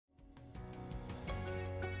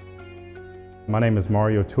My name is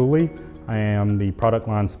Mario Tooley. I am the product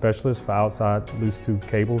line specialist for outside loose tube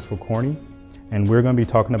cables for Corning. And we're going to be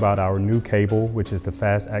talking about our new cable, which is the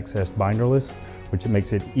FastAccess Binderless, which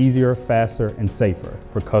makes it easier, faster, and safer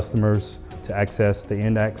for customers to access the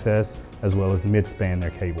end access as well as mid-span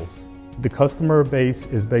their cables. The customer base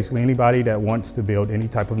is basically anybody that wants to build any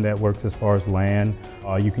type of networks as far as LAN.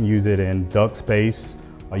 You can use it in duct space,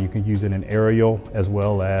 you can use it in aerial, as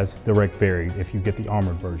well as direct buried if you get the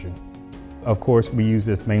armored version. Of course, we use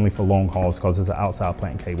this mainly for long hauls because it's an outside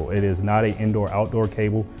plant cable. It is not an indoor-outdoor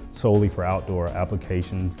cable solely for outdoor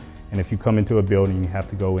applications. And if you come into a building, you have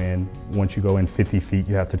to go in, once you go in 50 feet,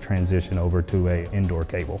 you have to transition over to an indoor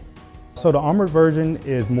cable. So the armored version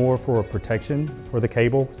is more for protection for the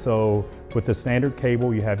cable. So with the standard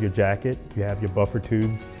cable, you have your jacket, you have your buffer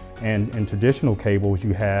tubes, and in traditional cables,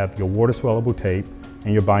 you have your water-swellable tape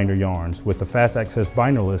and your binder yarns. With the FastAccess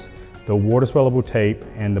Binderless, the water-swellable tape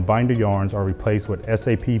and the binder yarns are replaced with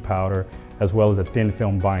SAP powder as well as a thin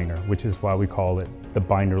film binder, which is why we call it the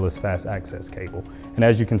Binderless FastAccess cable. And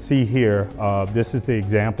as you can see here, this is the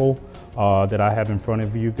example that I have in front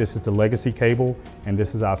of you. This is the legacy cable, and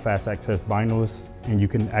this is our FastAccess Binderless, and you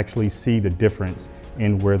can actually see the difference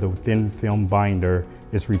in where the thin film binder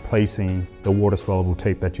is replacing the water-swellable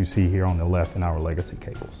tape that you see here on the left in our legacy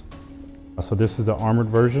cables. So this is the armored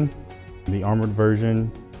version. The armored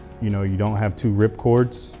version, you don't have two rip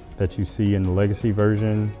cords that you see in the legacy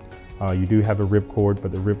version. You do have a rip cord,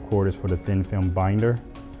 but the rip cord is for the thin film binder.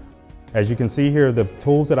 As you can see here, the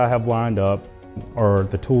tools that I have lined up are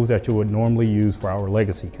the tools that you would normally use for our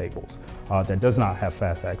legacy cables that does not have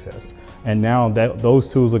fast access. And now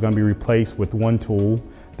those tools are going to be replaced with one tool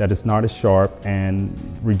that is not as sharp and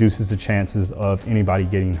reduces the chances of anybody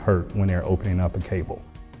getting hurt when they're opening up a cable.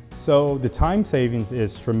 So the time savings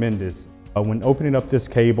is tremendous. When opening up this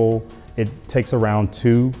cable, it takes around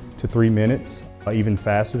 2 to 3 minutes, even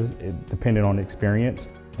faster, depending on experience.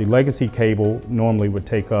 The legacy cable normally would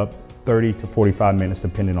take up 30 to 45 minutes,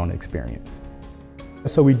 depending on experience.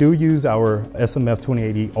 So we do use our SMF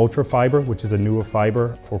 2080 Ultra Fiber, which is a newer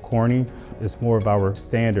fiber for Corning. It's more of our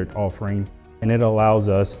standard offering, and it allows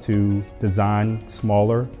us to design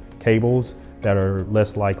smaller cables that are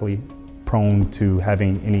less likely prone to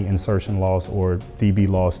having any insertion loss or dB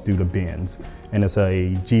loss due to bends. And it's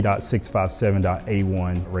a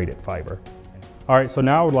G.657.A1 rated fiber. All right, so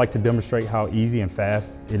now I would like to demonstrate how easy and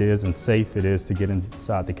fast it is and safe it is to get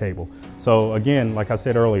inside the cable. So again, like I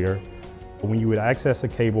said earlier, when you would access a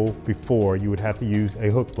cable before, you would have to use a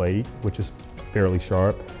hook blade, which is fairly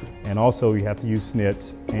sharp, and also you have to use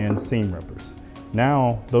snips and seam rippers.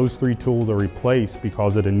 Now, those three tools are replaced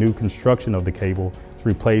because of the new construction of the cable. It's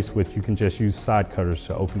replaced with, you can just use side cutters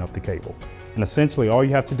to open up the cable. And essentially all you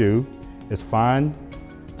have to do is find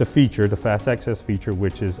the feature, the FastAccess feature,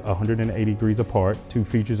 which is 180 degrees apart, 2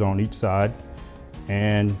 features on each side.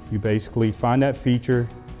 And you basically find that feature,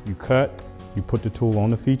 you cut, you put the tool on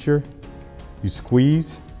the feature, you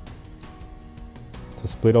squeeze to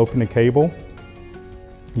split open the cable.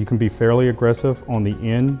 You can be fairly aggressive on the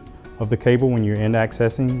end of the cable when you're end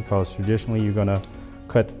accessing, because traditionally you're gonna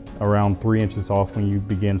cut around 3 inches off when you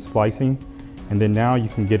begin splicing. And then now you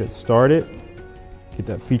can get it started, get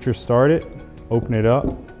that feature started, open it up,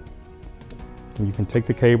 and you can take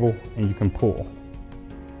the cable and you can pull.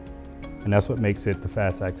 And that's what makes it the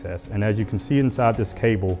FastAccess. And as you can see inside this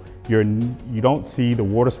cable, you don't see the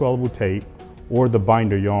water-swellable tape or the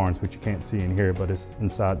binder yarns, which you can't see in here, but it's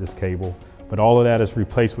inside this cable. But all of that is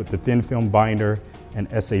replaced with the thin film binder and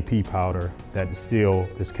SAP powder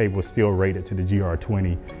this cable is still rated to the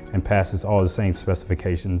GR20 and passes all the same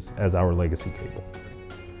specifications as our legacy cable.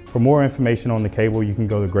 For more information on the cable, you can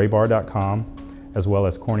go to graybar.com as well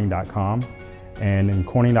as corning.com. And in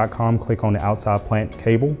corning.com, click on the outside plant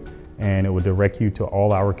cable, and it will direct you to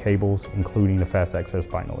all our cables, including the FastAccess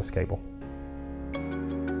Binderless cable.